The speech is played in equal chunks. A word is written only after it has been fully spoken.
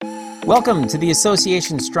Welcome to the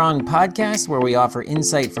Association Strong podcast, where we offer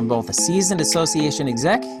insight from both a seasoned association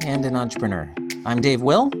exec and an entrepreneur. I'm Dave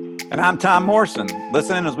Will. And I'm Tom Morrison.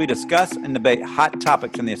 Listen in as we discuss and debate hot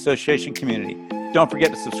topics in the association community. Don't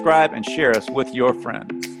forget to subscribe and share us with your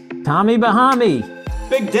friends. Tommy Bahami.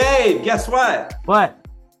 Big Dave, guess what? What?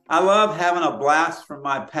 I love having a blast from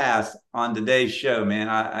my past on today's show, man.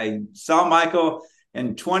 I saw Michael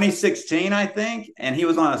in 2016, I think, and he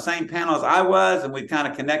was on the same panel as I was, and we kind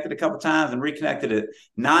of connected a couple times and reconnected at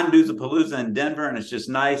Non-Doozapalooza in Denver, and it's just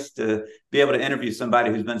nice to be able to interview somebody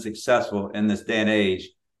who's been successful in this day and age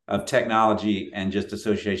of technology and just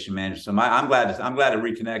association management. So I'm glad to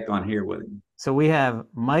reconnect on here with him. So we have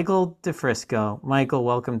Michael DeFrisco. Michael,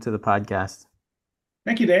 welcome to the podcast.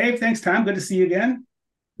 Thank you, Dave. Thanks, Tom. Good to see you again.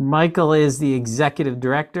 Michael is the executive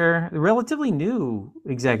director, relatively new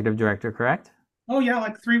executive director, correct? Oh, yeah,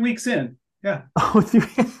 like 3 weeks in. Yeah. Oh, I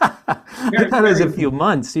thought it was a few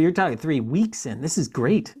months. So you're talking 3 weeks in. This is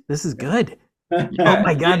great. This is good. Oh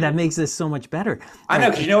my God, that makes this so much better. I know,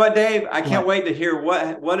 because you know what, Dave? I can't wait to hear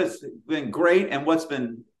what has been great and what's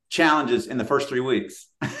been challenges in the first 3 weeks.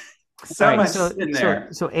 So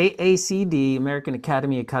AACD, American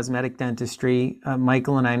Academy of Cosmetic Dentistry.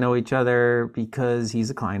 Michael and I know each other because he's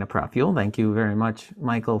a client of PropFuel. Thank you very much,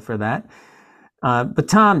 Michael, for that. But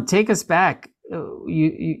Tom, take us back.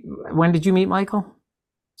 When did you meet Michael?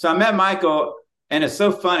 So I met Michael, and it's so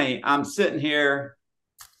funny. I'm sitting here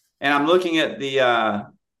and I'm looking at the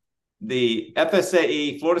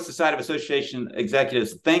FSAE, Florida Society of Association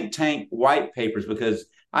Executives think tank white papers, because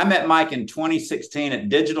I met Mike in 2016 at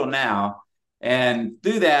Digital Now. And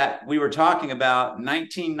through that, we were talking about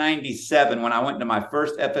 1997 when I went to my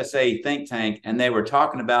first FSAE think tank, and they were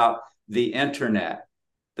talking about the internet.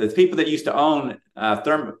 The people that used to own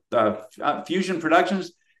Fusion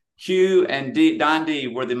Productions, Hugh and Don D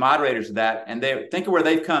were the moderators of that. And they think of where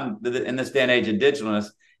they've come in this day and age of digitalness.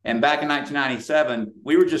 And back in 1997,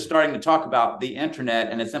 we were just starting to talk about the internet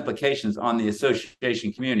and its implications on the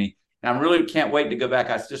association community. And I really can't wait to go back.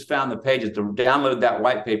 I just found the pages to download that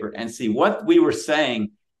white paper and see what we were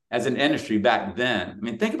saying as an industry back then. I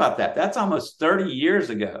mean, think about that. That's almost 30 years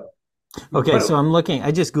ago. Okay, so I'm looking.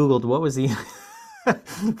 I just Googled what was the...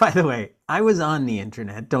 By the way, I was on the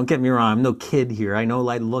internet. Don't get me wrong. I'm no kid here. I know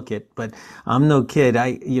I look it, but I'm no kid.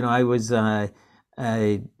 I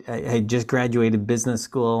just graduated business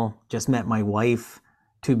school, just met my wife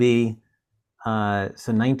to be. So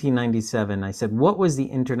 1997, I said, what was the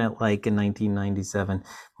internet like in 1997?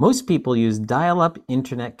 Most people used dial-up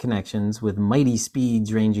internet connections with mighty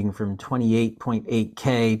speeds ranging from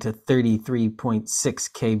 28.8K to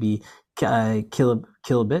 33.6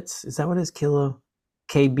 kilobits. Is that what it is?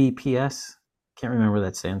 KBPS? Can't remember what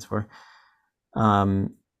that stands for.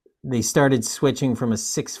 They started switching from a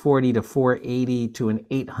 640 to 480 to an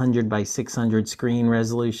 800 by 600 screen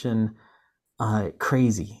resolution.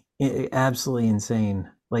 Crazy. Absolutely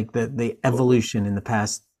insane. Like the evolution in the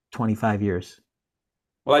past 25 years.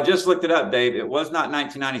 Well, I just looked it up, Dave. It was not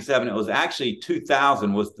 1997. It was actually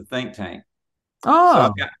 2000 was the think tank.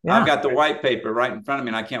 Oh, so I've got the white paper right in front of me,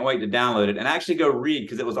 and I can't wait to download it and actually go read,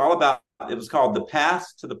 because it was all about, it was called The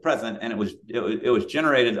Past to the Present, and it was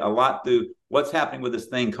generated a lot through what's happening with this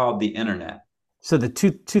thing called the internet. So the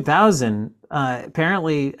 2000,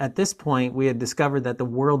 apparently at this point, we had discovered that the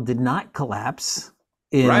world did not collapse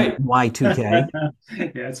in Y2K. Yeah,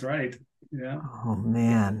 that's right. Yeah. Oh,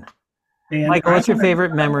 man. And Michael, what's your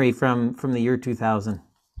favorite memory from the year 2000?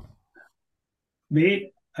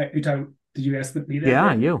 Me? Did you ask me that?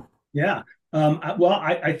 Yeah, you. Yeah.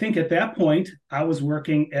 I think at that point I was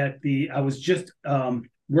working at the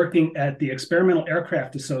Experimental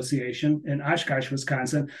Aircraft Association in Oshkosh,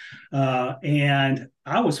 Wisconsin, and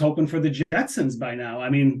I was hoping for the Jetsons by now. I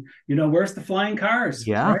mean, where's the flying cars?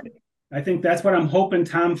 Yeah. Right? I think that's what I'm hoping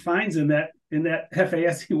Tom finds in that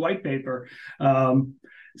FASE white paper.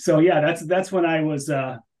 So yeah, that's when I was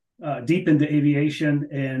deep into aviation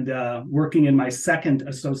and working in my second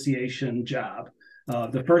association job.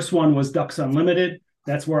 The first one was Ducks Unlimited.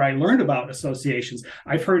 That's where I learned about associations.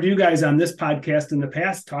 I've heard you guys on this podcast in the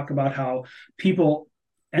past talk about how people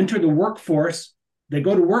enter the workforce, they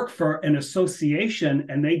go to work for an association,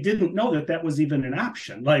 and they didn't know that was even an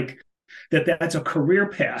option, like that's a career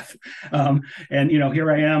path. And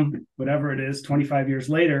here I am, whatever it is, 25 years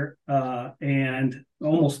later, and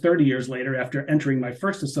almost 30 years later, after entering my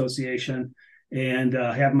first association and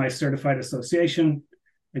have my certified association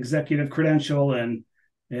executive credential, and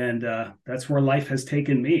that's where life has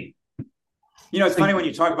taken me. It's funny when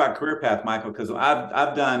you talk about career path, Michael, because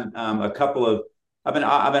I've done a couple of I've been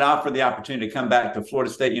offered the opportunity to come back to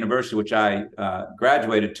Florida State University, which I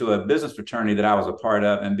graduated to a business fraternity that I was a part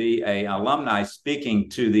of, and be a alumni speaking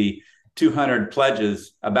to the 200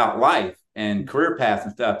 pledges about life and career paths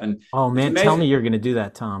and stuff. And oh man, tell me you're going to do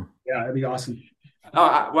that, Tom. Yeah, that'd be awesome. Oh,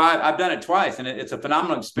 I've done it twice, and it's a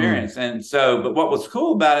phenomenal experience. And so, but what was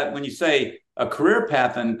cool about it when you say a career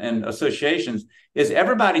path and associations is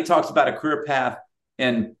everybody talks about a career path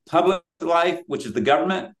in public life, which is the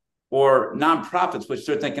government, or nonprofits, which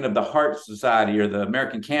they're thinking of the Heart Society or the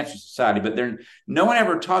American Cancer Society, but no one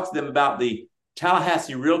ever talks to them about the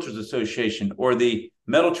Tallahassee Realtors Association or the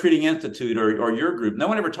Metal Treating Institute or your group. No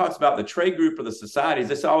one ever talks about the trade group or the societies.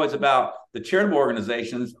 It's always about the charitable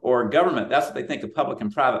organizations or government. That's what they think of public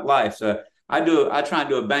and private life. So I try and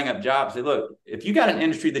do a bang up job. Say, look, if you got an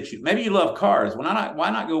industry that maybe you love cars, why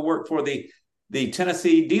not go work for the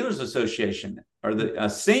Tennessee Dealers Association or the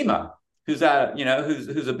SEMA, who's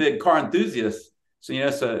a big car enthusiast. So,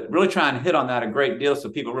 so really try and hit on that a great deal so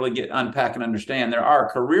people really get unpack and understand there are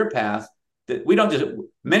career paths that we don't just,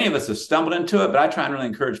 many of us have stumbled into it, but I try and really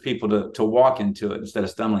encourage people to walk into it instead of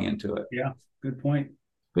stumbling into it. Yeah, good point.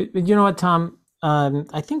 But you know what, Tom?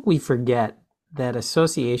 I think we forget that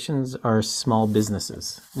associations are small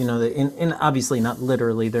businesses. And obviously not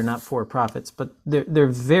literally, they're not for profits, but they're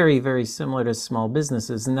very, very similar to small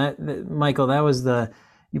businesses. And that Michael, that was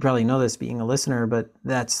you probably know this being a listener, but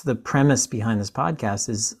that's the premise behind this podcast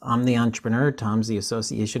is I'm the entrepreneur, Tom's the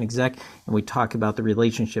association exec, and we talk about the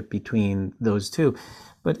relationship between those two.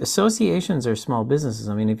 But associations are small businesses.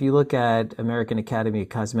 I mean, if you look at American Academy of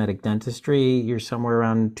Cosmetic Dentistry, you're somewhere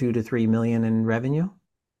around 2 to 3 million in revenue.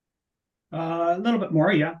 A little bit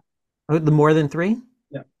more, yeah. The more than 3?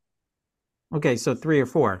 Yeah. Okay, so 3 or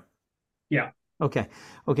 4. Yeah.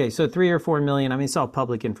 Okay. So 3 or 4 million. I mean, it's all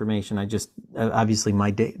public information. I just obviously my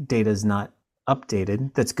data is not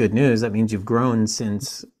updated. That's good news. That means you've grown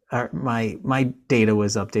since my data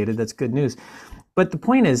was updated. That's good news. But the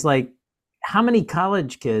point is, like, how many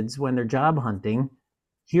college kids, when they're job hunting,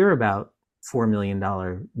 hear about $4 million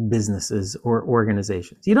businesses or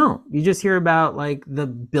organizations? You don't. You just hear about like the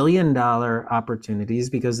 $1 billion opportunities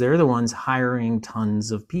because they're the ones hiring tons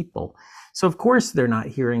of people. So of course they're not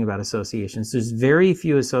hearing about associations. There's very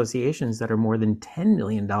few associations that are more than $10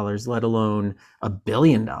 million, let alone $1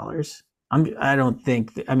 billion. I don't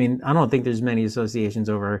think there's many associations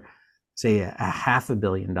over, say, $500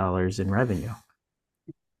 million in revenue.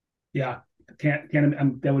 Yeah,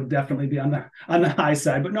 that would definitely be on the high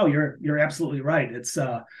side. But no, you're absolutely right. It's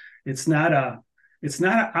not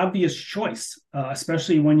an obvious choice,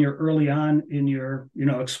 especially when you're early on in your,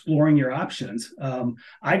 exploring your options.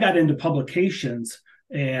 I got into publications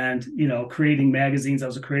and, creating magazines. I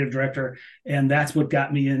was a creative director, and that's what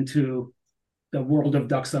got me into the world of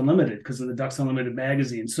Ducks Unlimited because of the Ducks Unlimited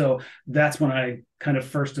magazine. So that's when I kind of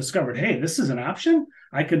first discovered, hey, this is an option.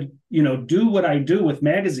 I could, do what I do with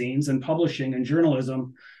magazines and publishing and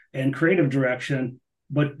journalism and creative direction,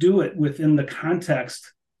 but do it within the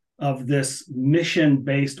context of this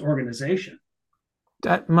mission-based organization.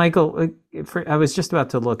 Michael, I was just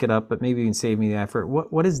about to look it up, but maybe you can save me the effort.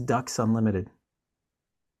 What is Ducks Unlimited?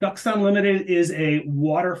 Ducks Unlimited is a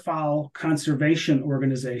waterfowl conservation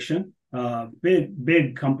organization,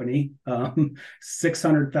 big company,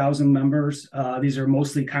 600,000 members. These are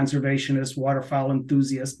mostly conservationists, waterfowl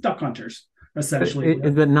enthusiasts, duck hunters, essentially.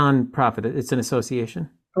 But non-profit, it's an association?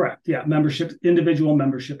 Correct, yeah, individual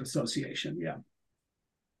membership association, yeah.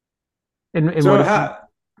 And so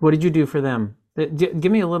what did you do for them?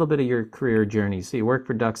 Give me a little bit of your career journey. So you worked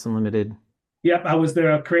for Ducks Unlimited. Yep, I was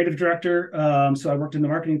the creative director. So I worked in the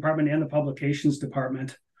marketing department and the publications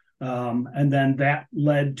department. And then that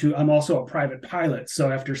led to, I'm also a private pilot. So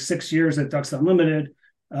after 6 years at Ducks Unlimited,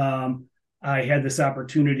 I had this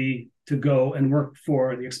opportunity to go and work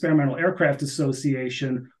for the Experimental Aircraft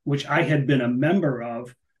Association, which I had been a member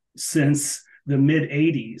of since the mid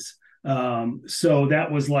 80s. So that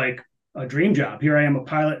was like a dream job. Here I am, a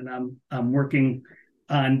pilot, and I'm working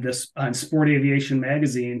on Sport Aviation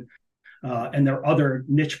magazine, and there are other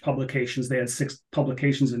niche publications. They had 6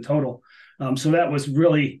 publications in total. So that was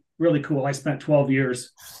really, really cool. I spent 12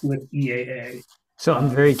 years with EAA. So I'm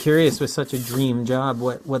very curious, with such a dream job,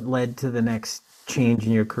 what led to the next change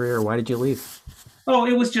in your career? Why did you leave? Oh,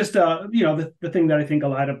 it was just the thing that I think a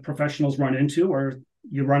lot of professionals run into, where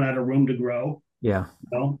you run out of room to grow. Yeah.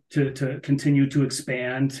 To continue to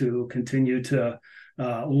expand, to continue to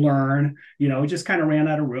learn, just kind of ran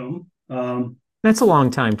out of room. That's a long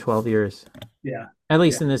time, 12 years. Yeah. At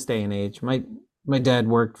least in this day and age. My dad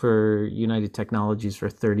worked for United Technologies for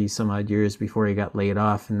 30 some odd years before he got laid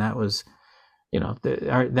off. And that was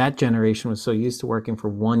That generation was so used to working for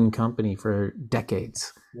one company for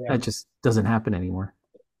decades. Yeah. That just doesn't happen anymore.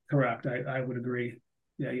 Correct. I would agree.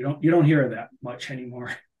 Yeah, you don't hear that much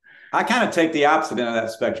anymore. I kind of take the opposite end of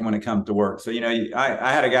that spectrum when it comes to work. So,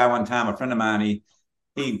 I had a guy one time, a friend of mine,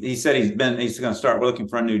 he said he's going to start looking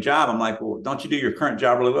for a new job. I'm like, well, don't you do your current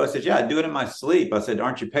job really well? I said, yeah, I do it in my sleep. I said,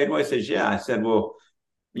 aren't you paid well? He says, yeah. I said, well,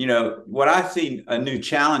 what I see a new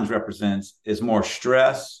challenge represents is more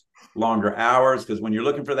stress, longer hours, because when you're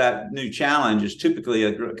looking for that new challenge, it's typically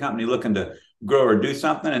a company looking to grow or do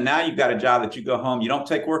something. And now you've got a job that you go home, you don't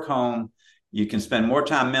take work home, you can spend more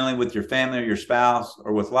time mentally with your family or your spouse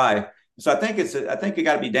or with life. So I think it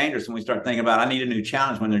got to be dangerous when we start thinking about I need a new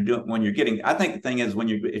challenge I think the thing is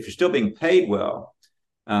if you're still being paid well,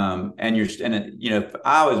 I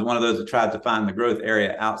was one of those that tried to find the growth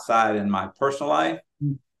area outside in my personal life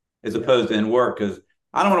as opposed to in work, because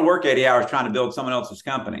I don't want to work 80 hours trying to build someone else's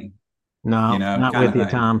company. No, not with you,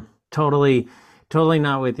 Tom. Totally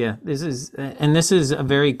not with you. This is a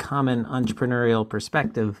very common entrepreneurial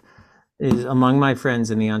perspective is among my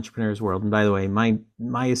friends in the entrepreneurs world. And by the way,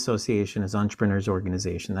 my association is Entrepreneurs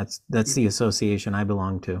Organization. That's the association I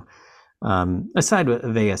belong to. Aside of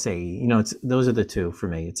ASAE, those are the two for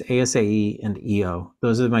me. It's ASAE and EO.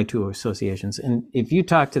 Those are my two associations. And if you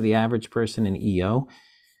talk to the average person in EO,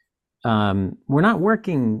 we're not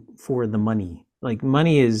working for the money. Like,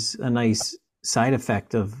 money is a nice side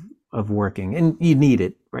effect of working, and you need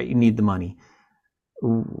it, right? You need the money.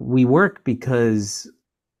 We work because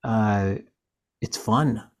it's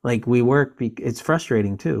fun. Like, we work, it's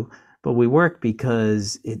frustrating too, but we work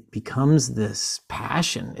because it becomes this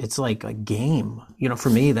passion. It's like a game. For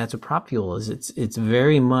me, that's what Prop Fuel is. It's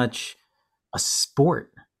very much a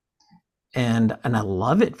sport. And I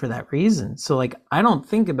love it for that reason. So, like, I don't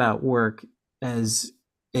think about work as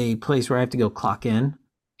a place where I have to go clock in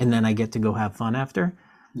and then I get to go have fun after.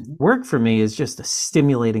 Mm-hmm. Work for me is just a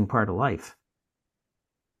stimulating part of life.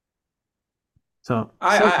 So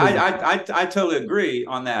I totally agree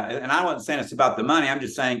on that. And I wasn't saying it's about the money. I'm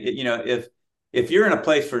just saying, if you're in a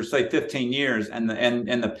place for, say, 15 years and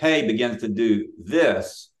the pay begins to do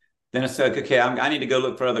this, then it's like, okay, I need to go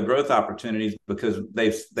look for other growth opportunities because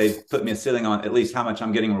they've put me a ceiling on at least how much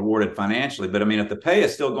I'm getting rewarded financially. But I mean, if the pay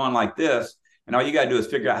is still going like this, and all you got to do is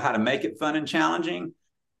figure out how to make it fun and challenging,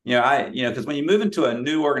 because when you move into a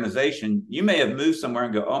new organization, you may have moved somewhere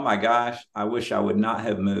and go, oh my gosh, I wish I would not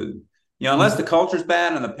have moved. Unless the culture's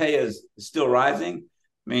bad and the pay is still rising.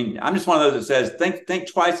 I mean, I'm just one of those that says, think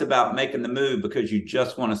twice about making the move because you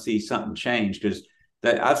just want to see something change. Because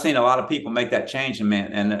I've seen a lot of people make that change, and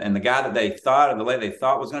the guy that they thought, or the lady they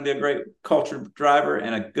thought was going to be a great culture driver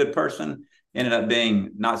and a good person, ended up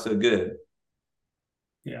being not so good.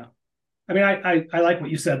 Yeah. I mean, I like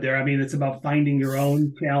what you said there. I mean, it's about finding your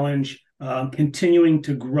own challenge, continuing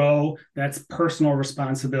to grow. That's personal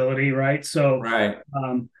responsibility, right? So, right.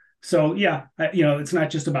 So yeah, it's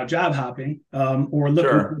not just about job hopping or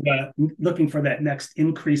looking for that next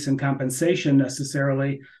increase in compensation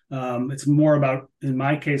necessarily. It's more about, in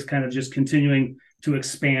my case, kind of just continuing to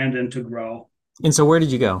expand and to grow. And so, where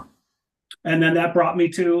did you go? And then that brought me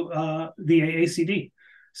to the AACD.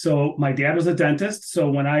 So my dad was a dentist. So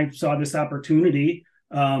when I saw this opportunity,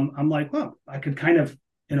 I'm like, well, I could kind of,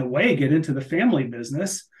 in a way, get into the family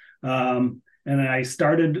business. And I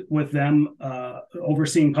started with them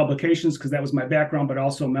overseeing publications because that was my background, but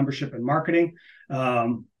also membership and marketing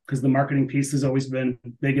because the marketing piece has always been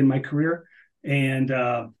big in my career. And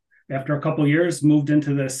after a couple of years, moved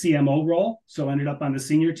into the CMO role. So ended up on the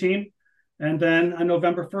senior team. And then on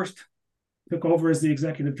November 1st, took over as the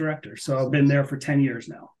executive director. So I've been there for 10 years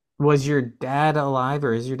now. Was your dad alive,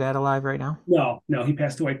 or is your dad alive right now? No, he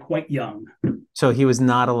passed away quite young. So he was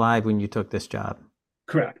not alive when you took this job?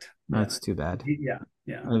 Correct. That's too bad.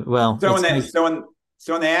 Yeah. Well, so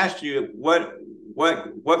when they asked you what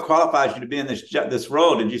qualifies you to be in this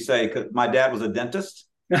role, did you say, "'Cause my dad was a dentist"?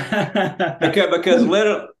 because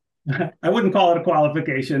literally, I wouldn't call it a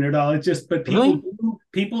qualification at all. It's just, but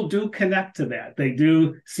people do connect to that. They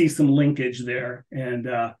do see some linkage there, and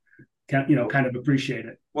kind of appreciate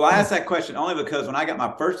it. Well, I asked that question only because when I got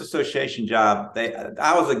my first association job,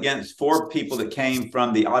 I was against 4 people that came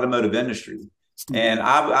from the automotive industry. And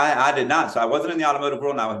I did not. So I wasn't in the automotive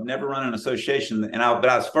world, and I would never run an association. But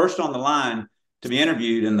I was first on the line to be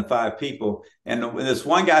interviewed in the 5 people. And this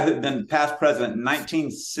one guy who had been past president in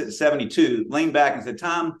 1972 leaned back and said,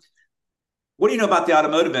 "Tom, what do you know about the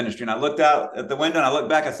automotive industry?" And I looked out at the window and I looked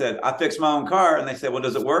back. I said, "I fixed my own car." And they said, "Well,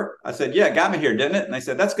 does it work?" I said, "Yeah, it got me here, didn't it?" And they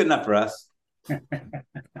said, "That's good enough for us."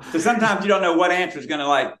 So sometimes you don't know what answer is going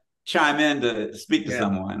to chime in to speak to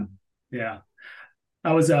someone. Yeah.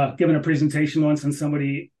 I was giving a presentation once, and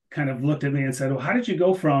somebody kind of looked at me and said, "Well, how did you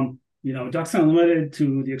go from Ducks Unlimited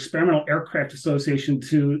to the Experimental Aircraft Association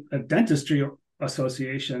to a dentistry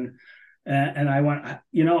association?" And I went, I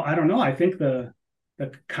don't know. I think the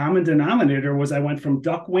common denominator was I went from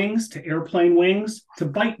duck wings to airplane wings to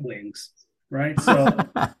bite wings, right? So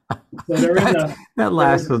there is that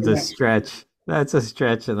last one's a stretch. That's a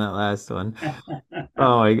stretch in that last one.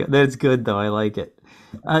 Oh my God, that's good though. I like it.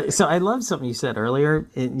 So I love something you said earlier.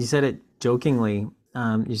 You said it jokingly.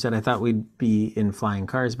 You said, I thought we'd be in flying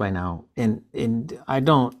cars by now. And I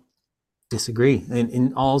don't disagree.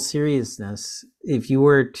 In all seriousness, if you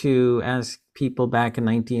were to ask people back in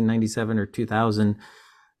 1997 or 2000,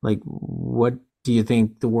 like, what do you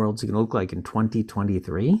think the world's going to look like in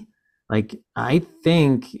 2023? Like, I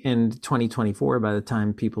think in 2024, by the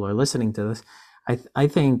time people are listening to this, I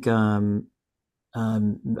think a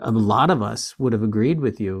lot of us would have agreed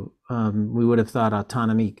with you. We would have thought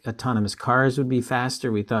autonomous cars would be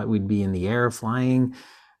faster. We thought we'd be in the air flying.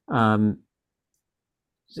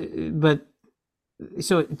 But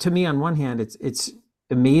so to me, on one hand, it's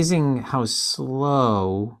amazing how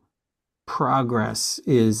slow progress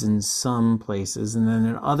is in some places, and then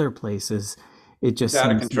in other places, it just It's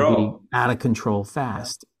out of seems to be control. out of control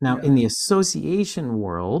fast. Now, Yeah. in the association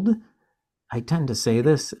world, I tend to say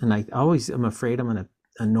this, and I always am afraid I'm going to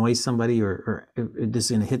annoy somebody or this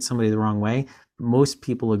is going to hit somebody the wrong way. Most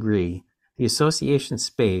people agree. The association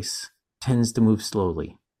space tends to move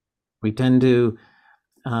slowly. We tend to,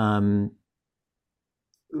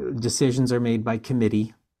 decisions are made by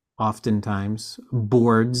committee, oftentimes,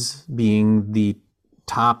 boards being the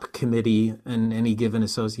top committee in any given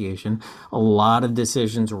association. A lot of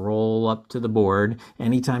decisions roll up to the board.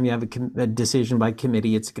 Anytime you have a decision by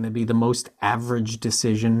committee, it's going to be the most average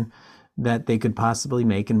decision that they could possibly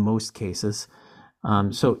make in most cases.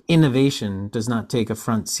 So innovation does not take a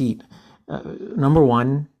front seat. Number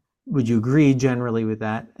one, would you agree generally with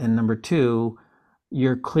that? And number two,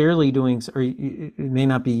 you're clearly doing, or it may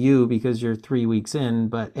not be you because you're 3 weeks in,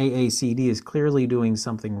 but AACD is clearly doing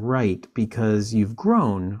something right because you've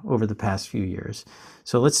grown over the past few years.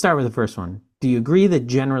 So let's start with the first one. Do you agree that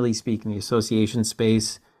generally speaking, the association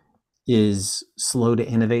space is slow to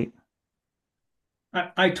innovate?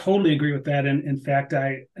 I totally agree with that. And in fact,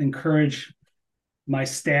 I encourage my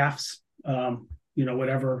staffs,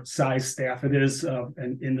 whatever size staff it is,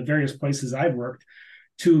 and in the various places I've worked,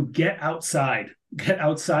 to get outside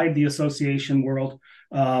the association world,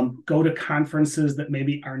 go to conferences that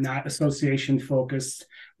maybe are not association focused.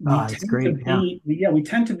 It's great. We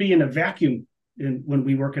tend to be in a vacuum when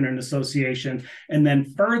we work in an association. And then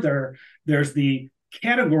further, there's the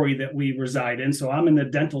category that we reside in. So I'm in the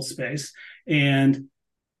dental space, and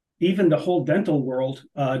even the whole dental world,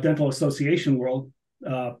 dental association world,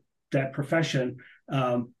 that profession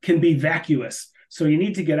can be vacuous. So you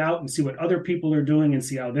need to get out and see what other people are doing and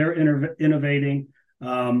see how they're innovating,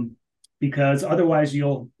 because otherwise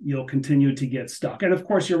you'll continue to get stuck. And of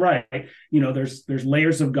course, you're right. There's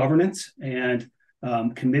layers of governance and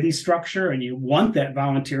committee structure, and you want that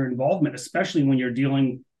volunteer involvement, especially when you're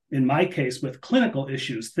dealing, in my case, with clinical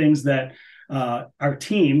issues, things that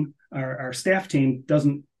our staff team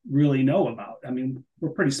doesn't really know about. I mean, we're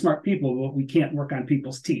pretty smart people, but we can't work on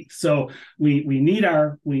people's teeth. So we need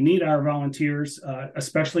our volunteers,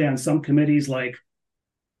 especially on some committees, like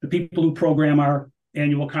the people who program our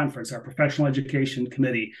annual conference, our professional education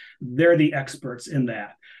committee. They're the experts in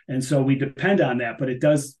that, and so we depend on that. But it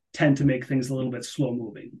does tend to make things a little bit slow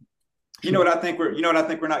moving. You know what I think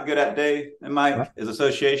we're not good at, Dave and Mike, is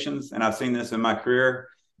associations, and I've seen this in my career.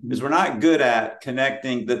 Is we're not good at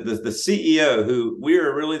connecting the CEO, who we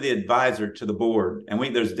are really the advisor to the board, and we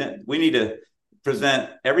need to present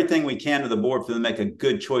everything we can to the board for them to make a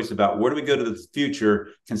good choice about where do we go to the future,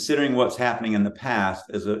 considering what's happening in the past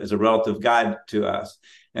as a relative guide to us.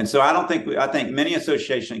 And so I think many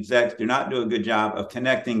association execs do not do a good job of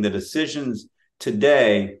connecting the decisions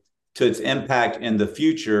today to its impact in the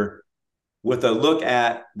future, with a look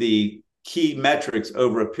at the key metrics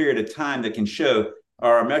over a period of time that can show,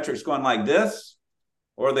 are our metrics going like this,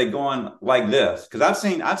 or are they going like this? Because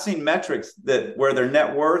I've seen metrics that where their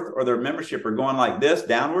net worth or their membership are going like this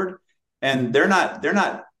downward, and they're not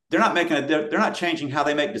changing how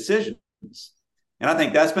they make decisions. And I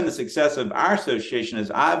think that's been the success of our association. Is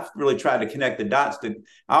I've really tried to connect the dots.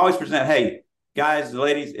 I always present, hey guys,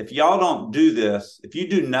 ladies, if y'all don't do this, if you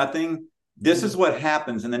do nothing, this is what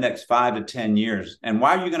happens in the next 5 to 10 years. And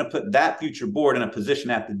why are you going to put that future board in a position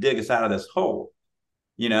to have to dig us out of this hole?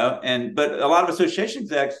 But a lot of association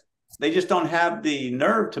execs, they just don't have the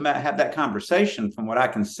nerve to have that conversation, from what I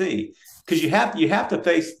can see, because you have to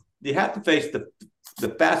face the the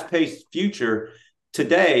fast-paced future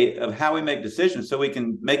today of how we make decisions so we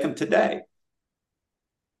can make them today.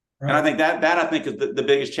 Right. And I think that I think is the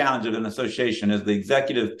biggest challenge of an association is the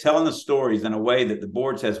executive telling the stories in a way that the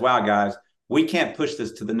board says, wow, guys, we can't push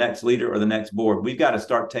this to the next leader or the next board. We've got to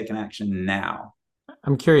start taking action now.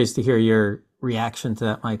 I'm curious to hear your reaction to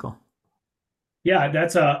that, Michael. Yeah,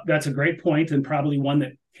 that's a great point, and probably one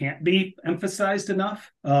that can't be emphasized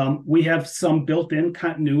enough. We have some built-in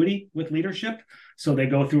continuity with leadership. So they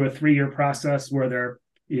go through a 3-year process where they're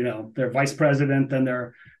vice president, then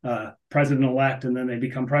they're president-elect, and then they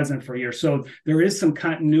become president for a year. So there is some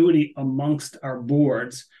continuity amongst our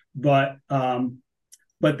boards, but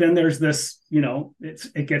then there's this,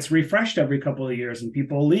 it gets refreshed every couple of years, and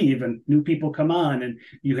people leave and new people come on, and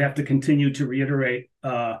you have to continue to reiterate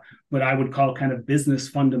what I would call kind of business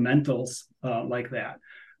fundamentals like that.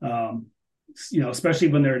 Especially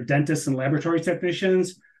when they're dentists and laboratory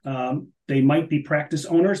technicians, they might be practice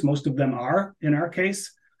owners. Most of them are, in our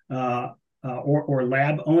case, or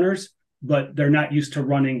lab owners, but they're not used to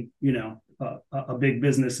running, a big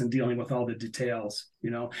business and dealing with all the details,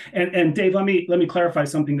 And Dave, let me clarify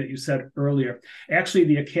something that you said earlier. Actually,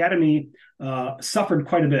 the Academy suffered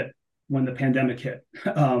quite a bit when the pandemic hit.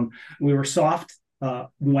 We were soft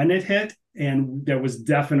when it hit, and there was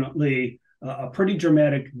definitely a pretty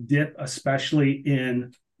dramatic dip, especially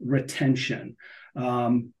in retention.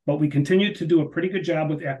 But we continued to do a pretty good job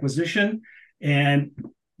with acquisition, and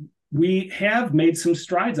we have made some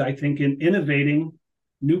strides, I think, in innovating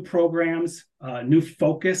new programs, new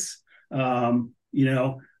focus. I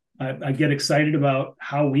get excited about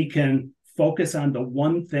how we can focus on the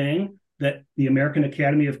one thing that the American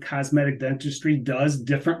Academy of Cosmetic Dentistry does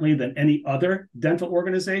differently than any other dental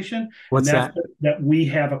organization. What's that? That we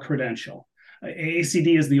have a credential.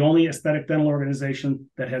 AACD is the only aesthetic dental organization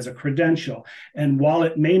that has a credential. And while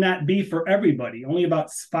it may not be for everybody, only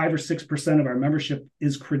about 5 or 6% of our membership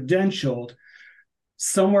is credentialed.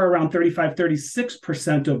 Somewhere around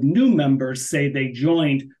 35-36% of new members say they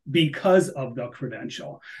joined because of the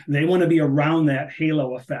credential. They want to be around that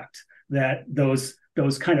halo effect, that those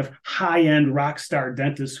kind of high-end rock star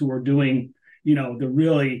dentists who are doing, the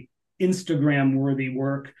really Instagram-worthy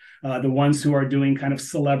work, the ones who are doing kind of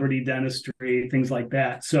celebrity dentistry, things like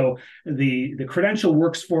that. So the credential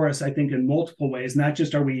works for us, I think, in multiple ways. Not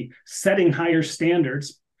just are we setting higher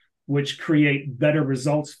standards, which create better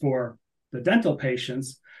results for the dental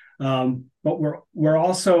patients, but we're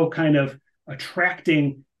also kind of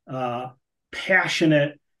attracting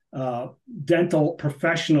passionate dental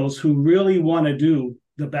professionals who really want to do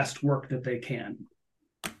the best work that they can.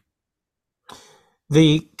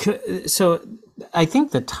 So I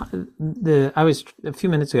think I was a few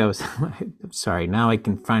minutes ago. Sorry. Now I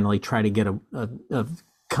can finally try to get a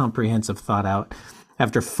comprehensive thought out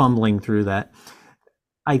after fumbling through that.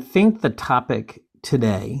 I think the topic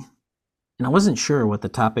today. And I wasn't sure what the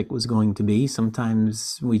topic was going to be.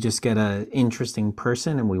 Sometimes we just get an interesting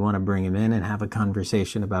person and we want to bring him in and have a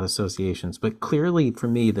conversation about associations. But clearly for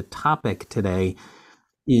me, the topic today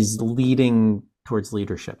is leading towards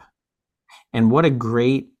leadership. And what a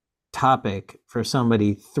great topic for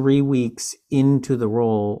somebody 3 weeks into the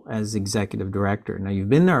role as executive director. Now you've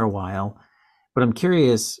been there a while, but I'm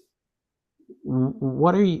curious,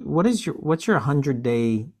 what's your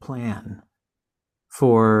 100-day plan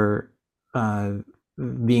for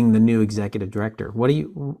being the new executive director? What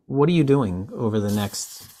are you doing over the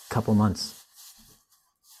next couple months?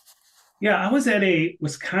 Yeah, I was at a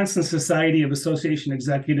Wisconsin Society of Association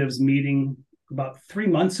Executives meeting about 3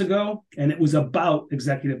 months ago, and it was about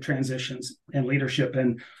executive transitions and leadership.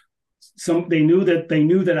 And they knew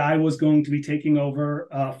that I was going to be taking over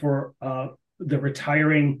for the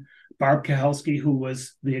retiring Barb Kahelski, who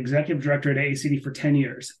was the executive director at AACD for 10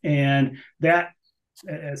 years, and that,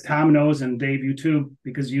 as Tom knows, and Dave, you too,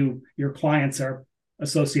 because your clients are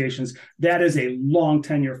associations, that is a long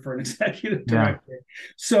tenure for an executive director. Yeah.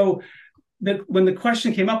 So when the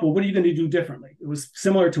question came up, well, what are you going to do differently? It was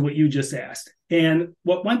similar to what you just asked. And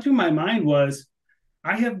what went through my mind was,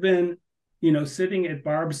 I have been, sitting at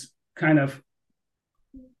Barb's kind of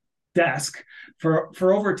desk for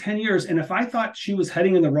over 10 years. And if I thought she was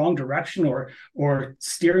heading in the wrong direction or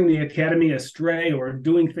steering the academy astray or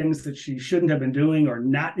doing things that she shouldn't have been doing or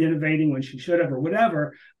not innovating when she should have or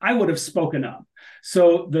whatever, I would have spoken up.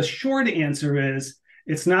 So the short answer is,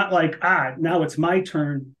 it's not like, now it's my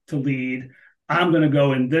turn to lead. I'm going to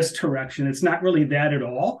go in this direction. It's not really that at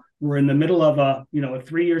all. We're in the middle of a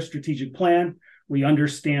 3-year strategic plan. We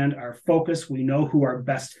understand our focus. We know who our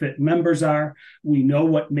best fit members are. We know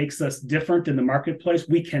what makes us different in the marketplace.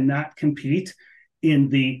 We cannot compete in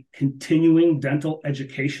the continuing dental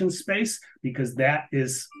education space, because that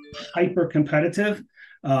is hyper competitive.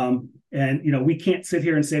 And we can't sit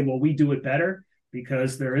here and say, well, we do it better,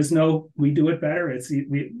 because there is no we do it better. It's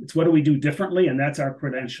what do we do differently, and that's our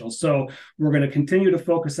credentials. So we're going to continue to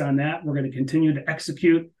focus on that. We're going to continue to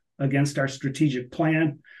execute against our strategic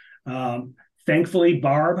plan. Thankfully,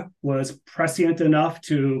 Barb was prescient enough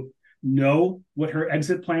to know what her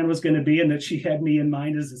exit plan was going to be, and that she had me in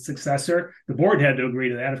mind as a successor. The board had to agree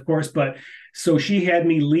to that, of course, but so she had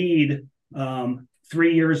me lead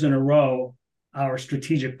 3 years in a row our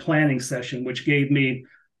strategic planning session, which gave me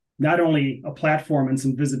not only a platform and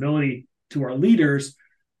some visibility to our leaders,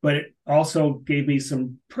 but it also gave me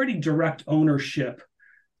some pretty direct ownership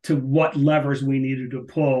to what levers we needed to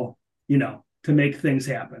pull, to make things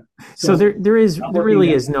happen. So there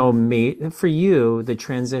really is no for you, the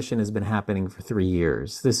transition has been happening for 3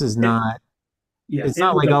 years. This is not, it's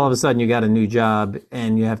not like all of a sudden you got a new job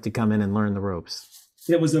and you have to come in and learn the ropes.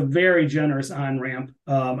 It was a very generous on-ramp,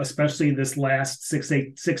 especially this last 6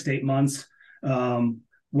 to 8 months,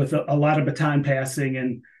 with a lot of baton passing.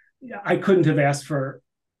 And I couldn't have asked for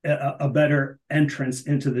a better entrance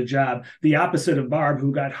into the job. The opposite of Barb,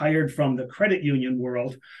 who got hired from the credit union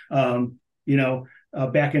world,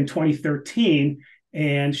 back in 2013,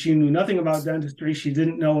 and she knew nothing about dentistry. She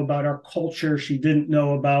didn't know about our culture. She didn't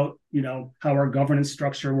know about, how our governance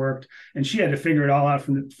structure worked, and she had to figure it all out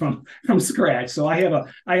from scratch. So I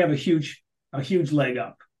have a huge leg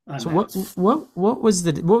up on so that.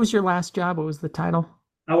 What was your last job? What was the title?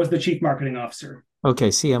 I was the chief marketing officer. Okay,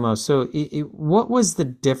 CMO. So what was the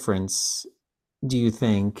difference, do you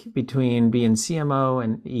think, between being CMO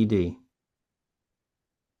and ED?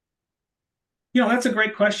 That's a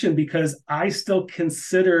great question, because I still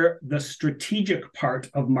consider the strategic part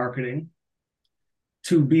of marketing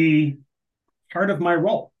to be part of my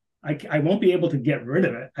role. I won't be able to get rid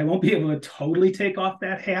of it. I won't be able to totally take off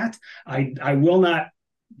that hat. I will not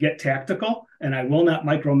get tactical, and I will not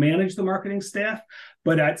micromanage the marketing staff,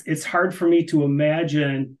 but it's hard for me to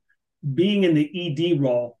imagine being in the ED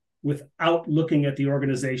role without looking at the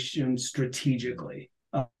organization strategically.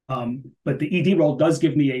 But the ED role does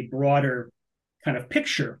give me a broader kind of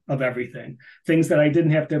picture of everything. Things that I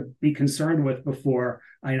didn't have to be concerned with before,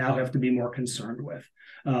 I now have to be more concerned with.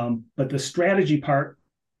 But the strategy part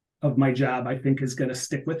of my job, I think, is going to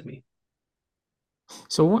stick with me.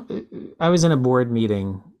 So I was in a board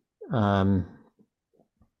meeting. Bear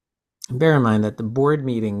in mind that the board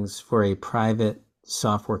meetings for a private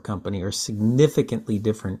software company are significantly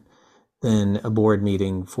different than a board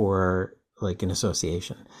meeting for like an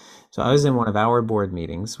association. So I was in one of our board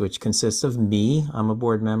meetings, which consists of me, I'm a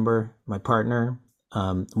board member, my partner,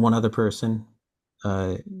 one other person,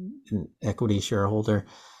 an equity shareholder.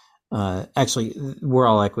 Actually, we're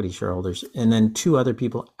all equity shareholders. And then 2 other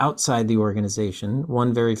people outside the organization,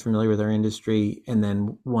 one very familiar with our industry, and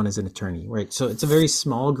then one is an attorney, right? So it's a very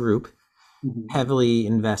small group, heavily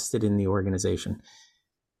invested in the organization.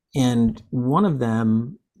 And one of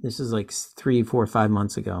them, this is like 3, 4, 5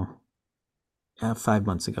 months ago, 5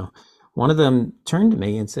 months ago, one of them turned to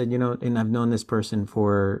me and said, and I've known this person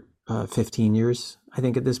for 15 years, I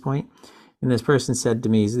think at this point. And this person said to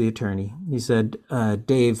me, he's the attorney, he said,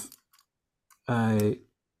 Dave,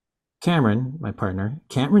 Cameron, my partner,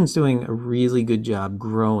 Cameron's doing a really good job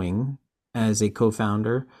growing as a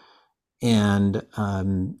co-founder and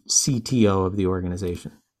CTO of the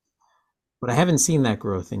organization. But I haven't seen that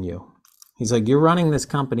growth in you. He's like, you're running this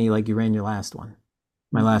company like you ran your last one.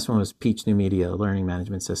 My last one was Peach New Media, a learning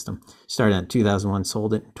management system. Started in 2001,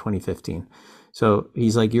 sold it in 2015. So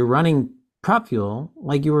he's like, you're running PropFuel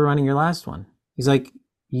like you were running your last one. He's like,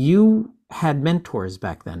 you had mentors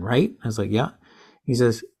back then, right? I was like, yeah. He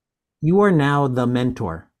says, you are now the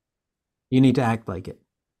mentor. You need to act like it.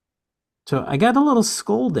 So I got a little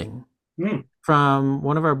scolding from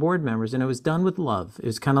one of our board members, and it was done with love. It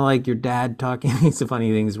was kind of like your dad talking. It's a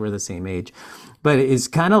funny thing is we're the same age, but it's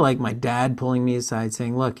kind of like my dad pulling me aside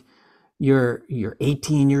saying, look, you're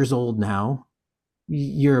 18 years old now.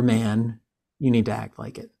 You're a man. You need to act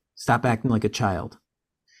like it. Stop acting like a child.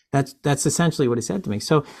 That's essentially what he said to me.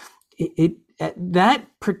 So that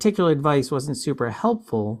particular advice wasn't super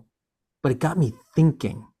helpful, but it got me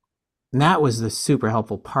thinking. And that was the super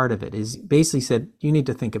helpful part of it, is basically said, you need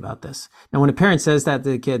to think about this. Now, when a parent says that to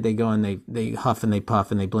the kid, they go and they huff and they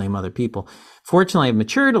puff and they blame other people. Fortunately, I've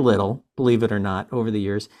matured a little, believe it or not, over the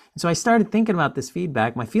years. And so I started thinking about this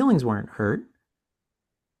feedback. My feelings weren't hurt,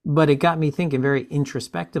 but it got me thinking very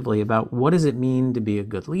introspectively about what does it mean to be a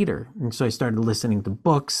good leader? And so I started listening to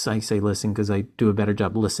books. I say listen because I do a better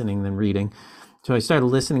job listening than reading. So I started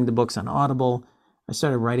listening to books on Audible. I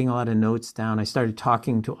started writing a lot of notes down. I started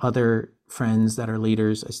talking to other friends that are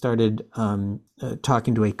leaders. I started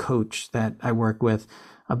talking to a coach that I work with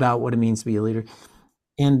about what it means to be a leader.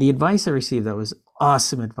 And the advice I received that was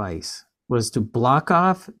awesome advice was to block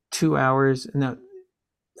off 2 hours. Now,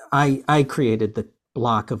 I created the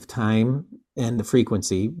block of time and the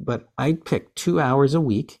frequency, but I picked 2 hours a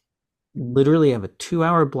week, literally have a 2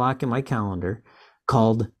 hour block in my calendar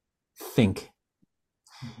called Think.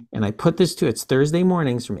 And I put this to, it's Thursday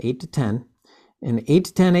mornings from 8 to 10. And 8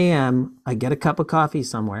 to 10 a.m., I get a cup of coffee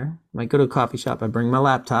somewhere. I might go to a coffee shop. I bring my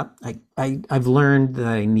laptop. I've learned that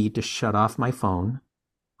I need to shut off my phone.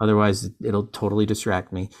 Otherwise, it'll totally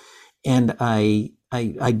distract me. And I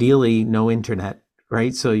ideally no internet,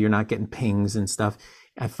 right? So you're not getting pings and stuff.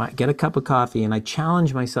 Get a cup of coffee and I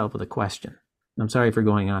challenge myself with a question. I'm sorry for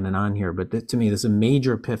going on and on here, but to me, this is a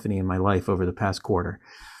major epiphany in my life over the past quarter.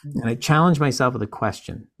 And I challenge myself with a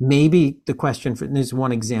question. Maybe the question for this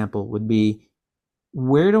one example would be,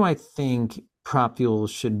 where do I think Prop Fuel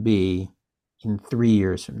should be in 3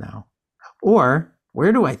 years from now? Or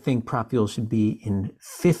where do I think Prop Fuel should be in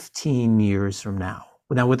 15 years from now?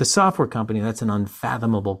 Now, with a software company, that's an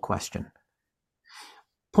unfathomable question.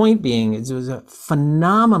 Point being, it was a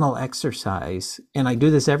phenomenal exercise, and I do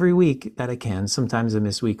this every week that I can. Sometimes I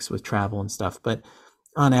miss weeks with travel and stuff, but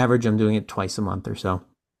on average, I'm doing it twice a month or so.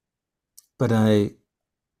 But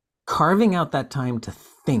carving out that time to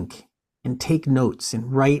think and take notes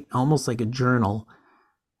and write almost like a journal,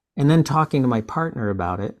 and then talking to my partner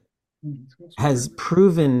about it has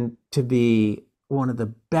proven to be one of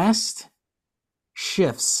the best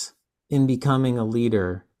shifts in becoming a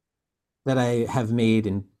leader that I have made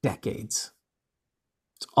in decades.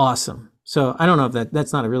 It's awesome. So I don't know if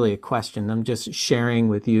that's not really a question. I'm just sharing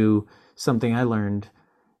with you something I learned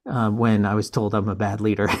when I was told I'm a bad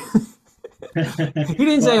leader. He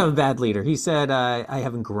didn't say I'm a bad leader. He said I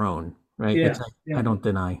haven't grown, right? Yeah, Which I don't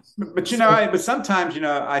deny. But sometimes,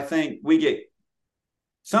 I think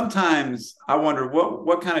sometimes I wonder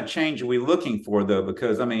what kind of change are we looking for though?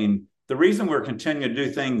 Because I mean, the reason we're continuing to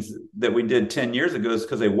do things that we did 10 years ago is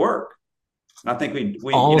because they work. And I think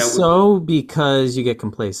we also because you get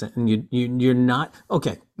complacent and you're not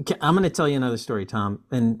okay. I'm going to tell you another story, Tom,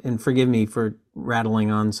 and forgive me for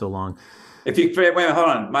rattling on so long. Wait a minute, hold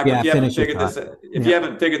on, Michael. If you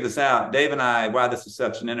haven't figured this out, Dave and I, why this is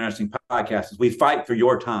such an interesting podcast is we fight for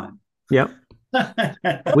your time. Yep.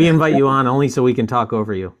 We invite you on only so we can talk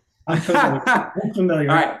over you. I'm familiar.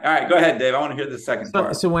 All right. Go ahead, Dave. I want to hear the second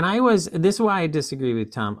part. So this is why I disagree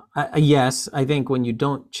with Tom. Yes, I think when you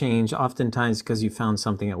don't change, oftentimes because you found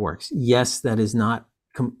something that works. Yes, that is not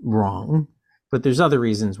wrong, but there's other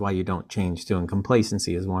reasons why you don't change too, and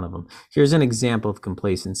complacency is one of them. Here's an example of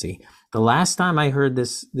complacency. The last time I heard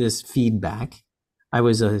this feedback, I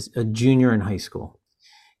was a junior in high school,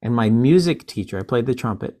 and my music teacher, I played the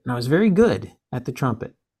trumpet, and I was very good at the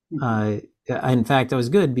trumpet. In fact, I was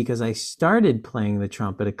good because I started playing the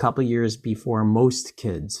trumpet a couple years before most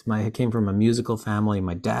kids. I came from a musical family.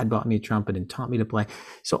 My dad bought me a trumpet and taught me to play.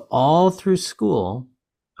 So all through school,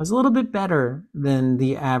 I was a little bit better than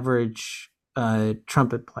the average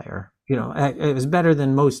trumpet player. It was better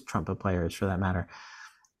than most trumpet players for that matter.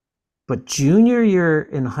 But junior year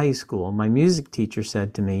in high school, my music teacher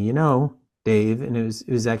said to me, Dave, and it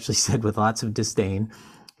was actually said with lots of disdain.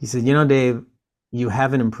 He said, Dave, you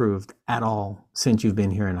haven't improved at all since you've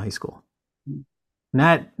been here in high school.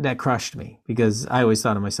 And that crushed me because I always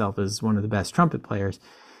thought of myself as one of the best trumpet players,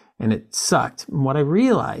 and it sucked. And what I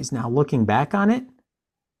realized now looking back on it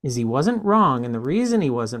is he wasn't wrong. And the reason he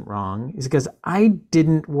wasn't wrong is because I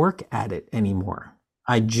didn't work at it anymore.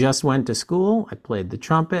 I just went to school. I played the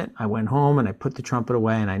trumpet. I went home and I put the trumpet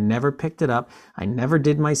away and I never picked it up. I never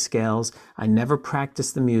did my scales. I never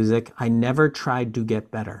practiced the music. I never tried to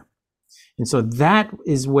get better. And so that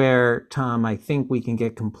is where, Tom, I think we can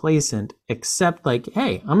get complacent, except like,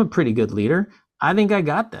 hey, I'm a pretty good leader. I think I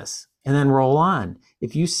got this, and then roll on.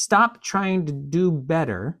 If you stop trying to do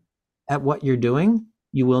better at what you're doing,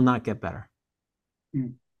 you will not get better.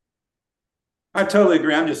 I totally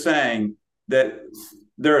agree. I'm just saying that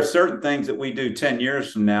there are certain things that we do 10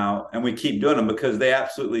 years from now, and we keep doing them because they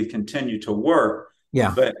absolutely continue to work.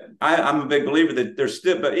 Yeah. But I'm a big believer that there's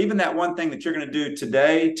still, but even that one thing that you're going to do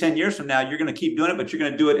today, 10 years from now, you're going to keep doing it, but you're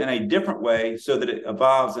going to do it in a different way so that it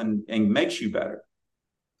evolves and makes you better.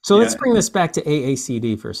 So let's bring this back to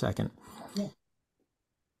AACD for a second. Yeah.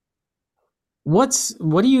 What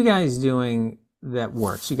are you guys doing that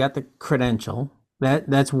works? You got the credential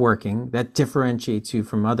that's working, that differentiates you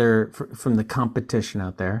from the competition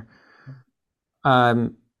out there.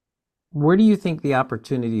 Where do you think the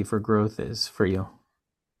opportunity for growth is for you?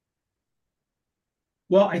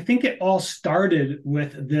 Well, I think it all started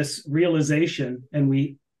with this realization, and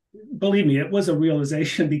believe me, it was a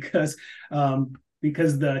realization because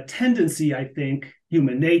the tendency, I think,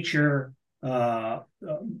 human nature,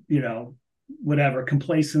 you know, whatever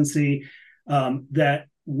complacency, that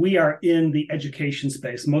we are in the education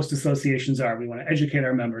space. Most associations are. We want to educate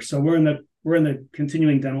our members, so we're in the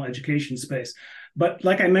continuing dental education space. But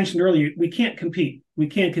like I mentioned earlier, we can't compete. We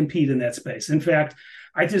can't compete in that space. In fact,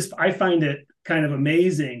 I find it kind of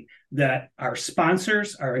amazing that our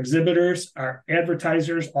sponsors, our exhibitors, our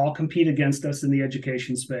advertisers all compete against us in the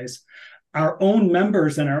education space. Our own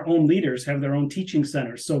members and our own leaders have their own teaching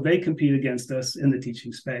centers, so they compete against us in the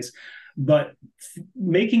teaching space. But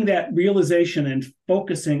making that realization and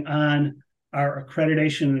focusing on our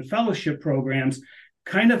accreditation and fellowship programs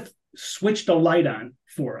kind of switched a light on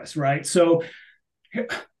for us, right? So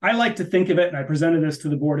I like to think of it, and I presented this to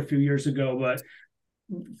the board a few years ago, but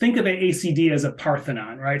think of AACD as a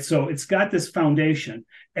Parthenon, right? So it's got this foundation.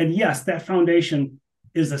 And yes, that foundation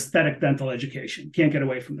is aesthetic dental education. Can't get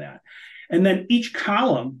away from that. And then each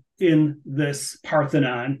column in this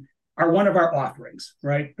Parthenon are one of our offerings,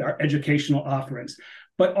 right? Our educational offerings.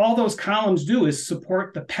 But all those columns do is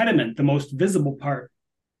support the pediment, the most visible part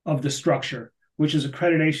of the structure, which is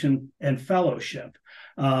accreditation and fellowship.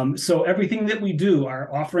 So everything that we do,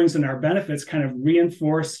 our offerings and our benefits kind of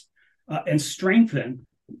reinforce and strengthen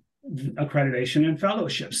accreditation and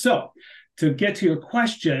fellowship. So to get to your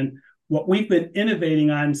question, what we've been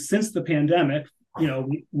innovating on since the pandemic, you know,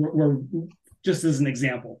 we're just as an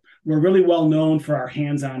example, we're really well known for our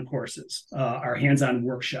hands-on courses, our hands-on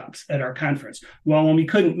workshops at our conference. Well, when we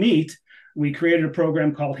couldn't meet, we created a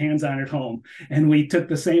program called Hands-On at Home, and we took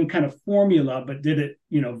the same kind of formula but did it,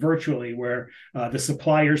 you know, virtually, where the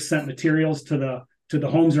suppliers sent materials to the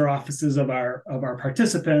homes or offices of our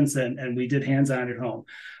participants, and we did Hands-On at Home.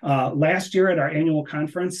 Last year at our annual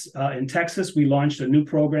conference in Texas, we launched a new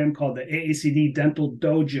program called the AACD Dental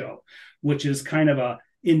Dojo, which is kind of a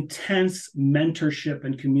intense mentorship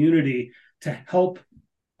and community to help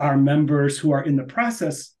our members who are in the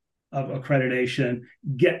process of accreditation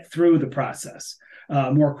get through the process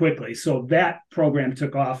more quickly. So that program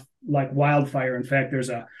took off like wildfire. In fact,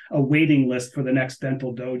 there's a waiting list for the next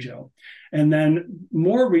Dental Dojo. And then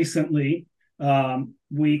more recently,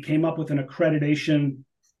 we came up with an accreditation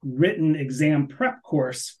written exam prep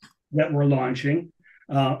course that we're launching.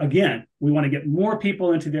 Again, we want to get more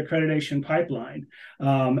people into the accreditation pipeline.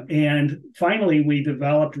 And finally, we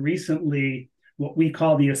developed recently what we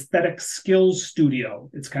call the Aesthetic Skills Studio.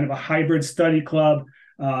 It's kind of a hybrid study club.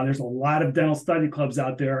 There's a lot of dental study clubs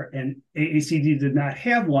out there, and AACD did not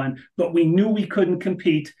have one, but we knew we couldn't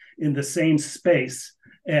compete in the same space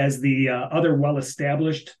as the other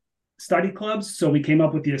well-established study clubs. So we came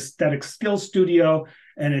up with the Aesthetic Skills Studio,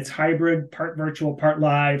 and it's hybrid, part virtual, part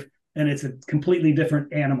live, and it's a completely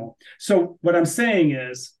different animal. So what I'm saying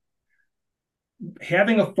is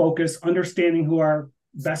having a focus, understanding who our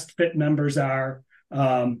best fit members are,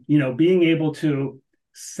 you know, being able to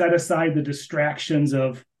set aside the distractions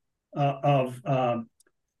of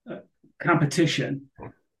competition.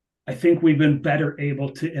 I think we've been better able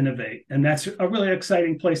to innovate, and that's a really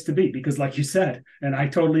exciting place to be, because like you said, and I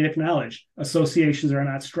totally acknowledge, associations are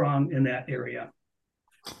not strong in that area.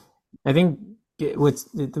 I think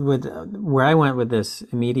where I went with this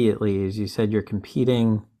immediately is you said you're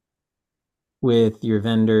competing with your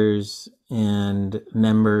vendors and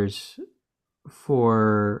members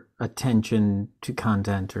for attention to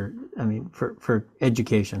content, or for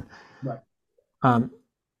education. Right.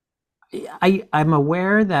 I'm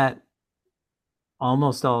aware that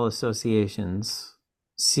almost all associations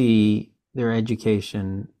see their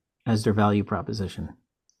education as their value proposition.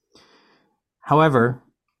 However,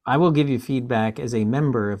 I will give you feedback as a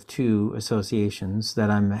member of two associations that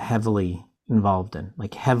I'm heavily involved in,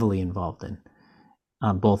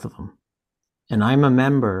 both of them. And I'm a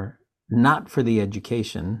member not for the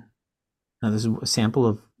education. Now, this is a sample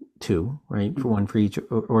of two, right? For one for each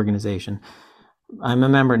organization. I'm a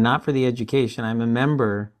member not for the education. I'm a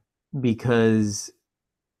member because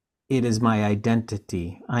it is my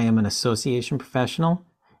identity. I am an association professional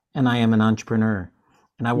and I am an entrepreneur.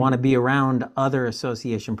 And I want to be around other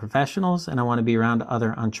association professionals, and I want to be around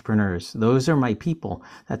other entrepreneurs. Those are my people.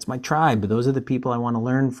 That's my tribe. Those are the people I want to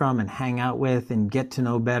learn from and hang out with and get to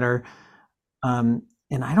know better. And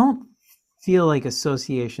I don't feel like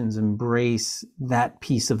associations embrace that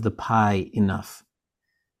piece of the pie enough.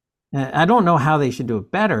 I don't know how they should do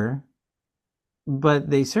it better,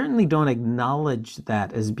 but they certainly don't acknowledge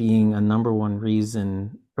that as being a number one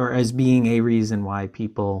reason, or as being a reason why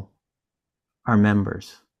people are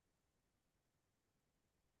members.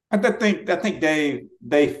 I think they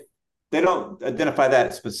don't identify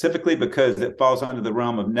that specifically because it falls under the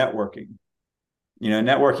realm of networking.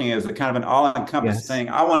 Networking is a kind of an all-encompassing Yes. thing.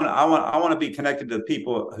 I want to be connected to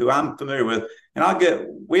people who I'm familiar with, and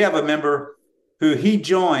we have a member who he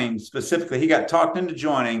joined specifically. He got talked into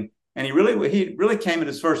joining, and he really came at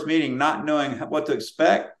his first meeting not knowing what to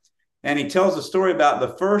expect. And he tells a story about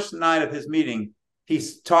the first night of his meeting.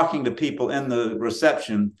 He's talking to people in the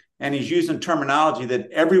reception, and he's using terminology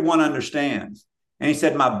that everyone understands. And he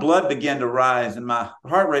said, my blood began to rise and my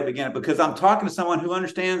heart rate began because I'm talking to someone who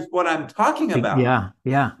understands what I'm talking about. Yeah,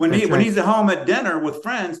 yeah. When he's at home at dinner with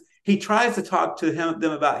friends, he tries to talk to them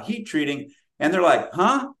about heat treating, and they're like,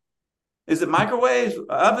 "Huh? Is it microwaves,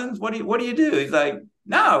 ovens? What do you do?" He's like,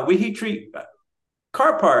 "No, we heat treat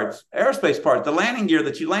car parts, aerospace parts, the landing gear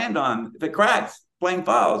that you land on. If it cracks, plane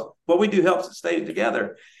falls. What we do helps it stay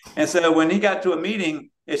together." And so when he got to a meeting,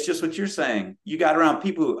 it's just what you're saying. You got around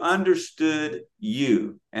people who understood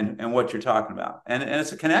you and what you're talking about, and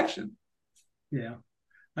it's a connection. Yeah,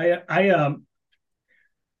 I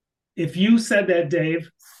if you said that, Dave,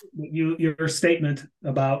 your statement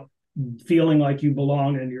about feeling like you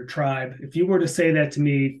belong in your tribe, if you were to say that to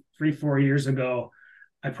me 3-4 years ago,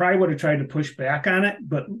 I probably would have tried to push back on it,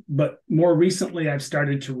 but more recently I've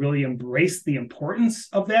started to really embrace the importance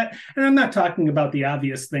of that. And I'm not talking about the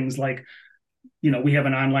obvious things like, we have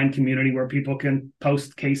an online community where people can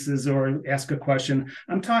post cases or ask a question.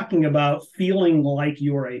 I'm talking about feeling like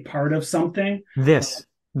you're a part of something. This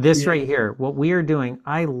right here, what we are doing,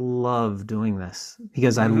 I love doing this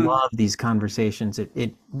because I love these conversations.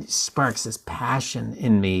 It sparks this passion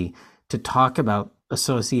in me to talk about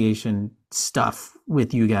association stuff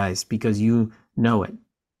with you guys because you know it.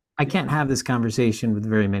 I can't have this conversation with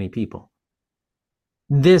very many people.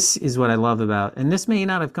 This is what I love about, and this may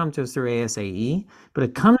not have come to us through ASAE, but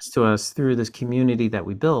it comes to us through this community that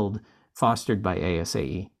we build, fostered by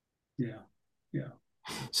ASAE. Yeah.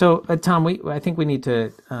 So, Tom, I think we need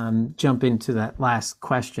to jump into that last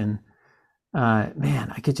question.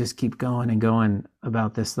 Man, I could just keep going and going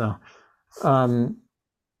about this, though.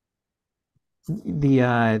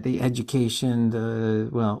 The education,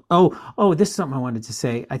 this is something I wanted to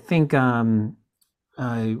say. I think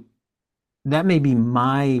that may be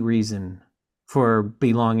my reason for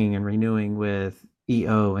belonging and renewing with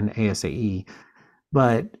EO and ASAE,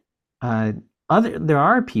 but there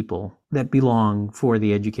are people that belong for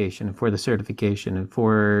the education, for the certification, and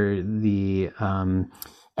for the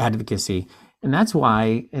advocacy. And that's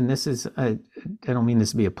why, and this is, I don't mean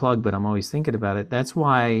this to be a plug, but I'm always thinking about it. That's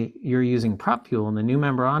why you're using PropFuel in the new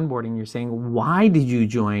member onboarding. You're saying, why did you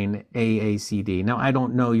join AACD? Now, I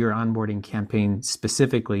don't know your onboarding campaign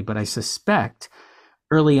specifically, but I suspect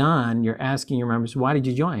early on, you're asking your members, why did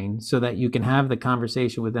you join? So that you can have the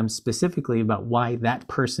conversation with them specifically about why that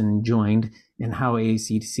person joined and how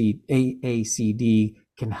AACD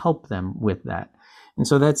can help them with that. And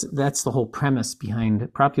so that's the whole premise behind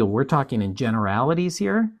PropFuel. We're talking in generalities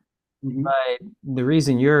here, but the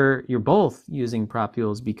reason you're both using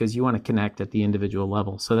PropFuel is because you want to connect at the individual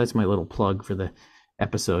level. So that's my little plug for the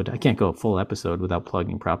episode. I can't go a full episode without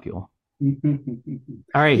plugging PropFuel.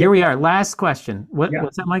 All right, here we are. Last question.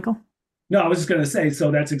 What's that, Michael? No, I was just going to say, so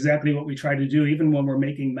that's exactly what we try to do, even when we're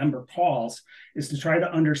making member calls, is to try to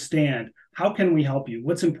understand how can we help you?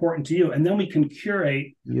 What's important to you? And then we can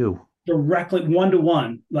curate you directly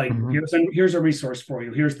one-to-one, like here's a resource for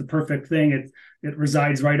you. Here's the perfect thing. It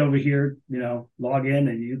resides right over here, log in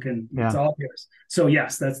and you can, it's all yours. So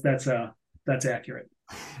yes, that's accurate.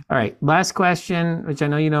 All right. Last question, which I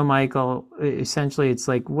know you know, Michael. Essentially, it's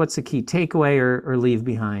like, what's the key takeaway or leave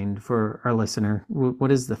behind for our listener?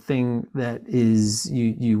 What is the thing that is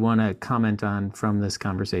you want to comment on from this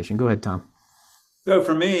conversation? Go ahead, Tom. So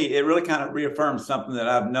for me, it really kind of reaffirms something that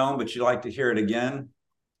I've known, but you like to hear it again.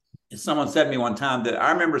 Someone said to me one time that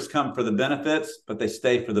our members come for the benefits, but they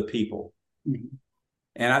stay for the people.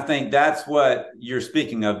 And I think that's what you're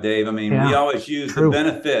speaking of, Dave. I mean, we always use the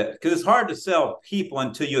benefit because it's hard to sell people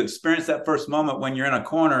until you experience that first moment when you're in a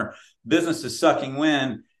corner, business is sucking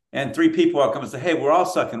wind, and 3 people will come and say, hey, we're all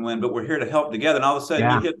sucking wind, but we're here to help together. And all of a sudden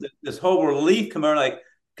you hit this whole relief come over, like,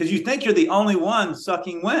 because you think you're the only one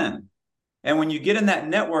sucking wind. And when you get in that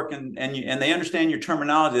network and they understand your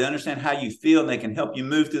terminology, they understand how you feel, and they can help you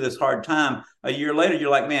move through this hard time. A year later, you're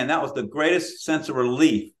like, man, that was the greatest sense of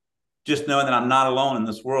relief, just knowing that I'm not alone in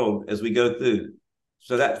this world as we go through.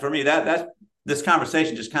 So that for me, that this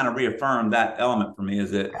conversation just kind of reaffirmed that element for me, is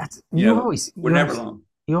that we're never alone.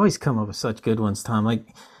 You always come up with such good ones, Tom.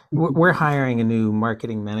 Like we're hiring a new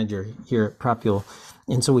marketing manager here at PropFuel.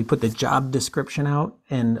 And so we put the job description out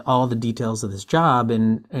and all the details of this job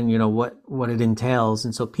and you know what it entails.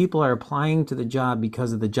 And so people are applying to the job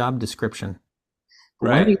because of the job description. But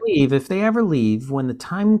when they leave, if they ever leave, when the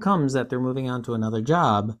time comes that they're moving on to another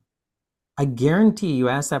job, I guarantee you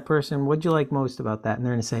ask that person, what'd you like most about that? And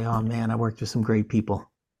they're going to say, oh man, I worked with some great people.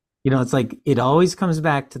 You know, it's like, it always comes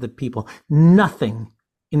back to the people, nothing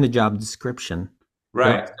in the job description.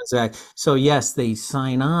 Right. So yes, they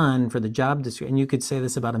sign on for the job description, and you could say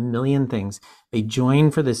this about a million things. They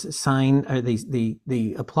join for this or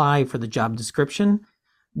they apply for the job description,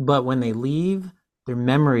 but when they leave, their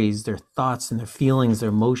memories, their thoughts, and their feelings, their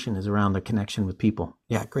emotion is around their connection with people.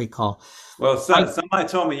 Yeah, great call. Well, somebody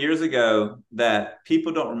told me years ago that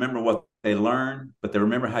people don't remember what they learned, but they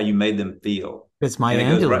remember how you made them feel. It's Maya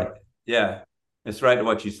Angelou. Right. Yeah, it's right to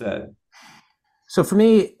what you said. So for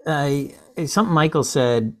me, something Michael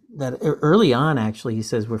said that early on, actually, he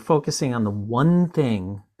says, we're focusing on the one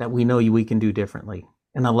thing that we know we can do differently.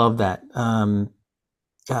 And I love that.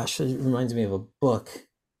 Gosh, it reminds me of a book.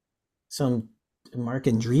 Some Mark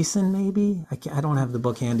Andreessen, maybe? I don't have the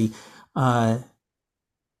book handy. Something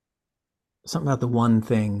about the one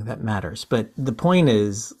thing that matters. But the point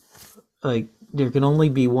is, like, there can only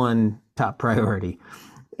be one top priority.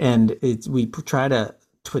 And we try to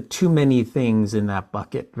put too many things in that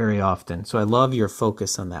bucket very often. So I love your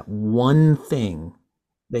focus on that one thing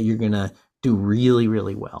that you're going to do really,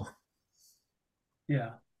 really well.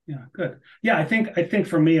 Yeah, good. Yeah, I think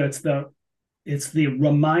for me, it's the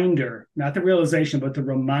reminder, not the realization, but the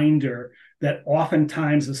reminder that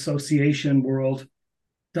oftentimes association world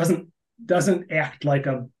doesn't act like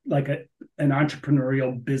an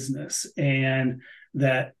entrepreneurial business, and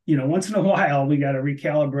that, you know, once in a while we got to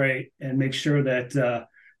recalibrate and make sure that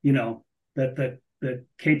that the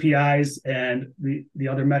KPIs and the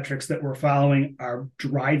other metrics that we're following are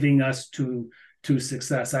driving us to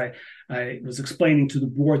success. I was explaining to the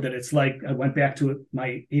board that it's like, I went back to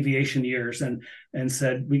my aviation years and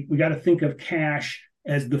said, we got to think of cash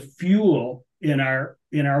as the fuel in our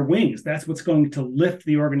wings. That's what's going to lift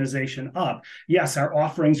the organization up. Yes, our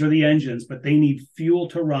offerings are the engines, but they need fuel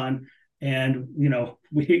to run. And, you know,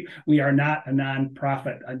 we are not a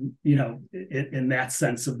nonprofit, you know, in that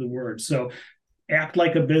sense of the word. So act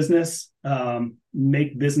like a business,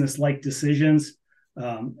 make business-like decisions,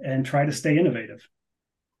 and try to stay innovative.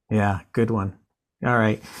 Yeah, good one. All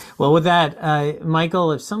right. Well, with that,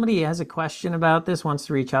 Michael, if somebody has a question about this, wants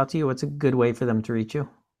to reach out to you, what's a good way for them to reach you?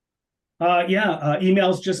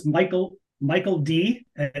 Email's just Michael D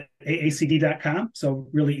at aacd.com. So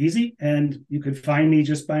really easy. And you could find me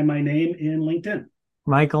just by my name in LinkedIn.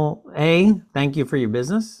 Michael A., thank you for your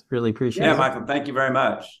business. Really appreciate it. Yeah, Michael, thank you very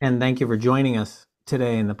much. And thank you for joining us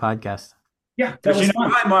today in the podcast. Yeah, that was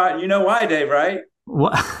fun. You know why, Dave, right?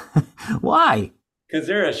 Why? Because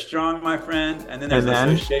they're as strong, my friend, and then there's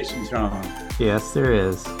association strong. Yes, there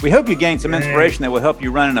is. We hope you gained some inspiration that will help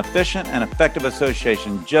you run an efficient and effective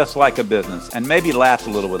association just like a business, and maybe laugh a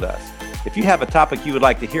little with us. If you have a topic you would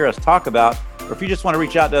like to hear us talk about, or if you just want to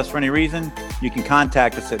reach out to us for any reason, you can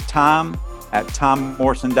contact us at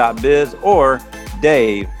tom@tommorrison.biz or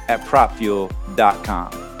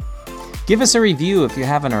dave@propfuel.com. Give us a review if you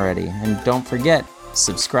haven't already, and don't forget,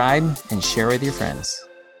 subscribe and share with your friends.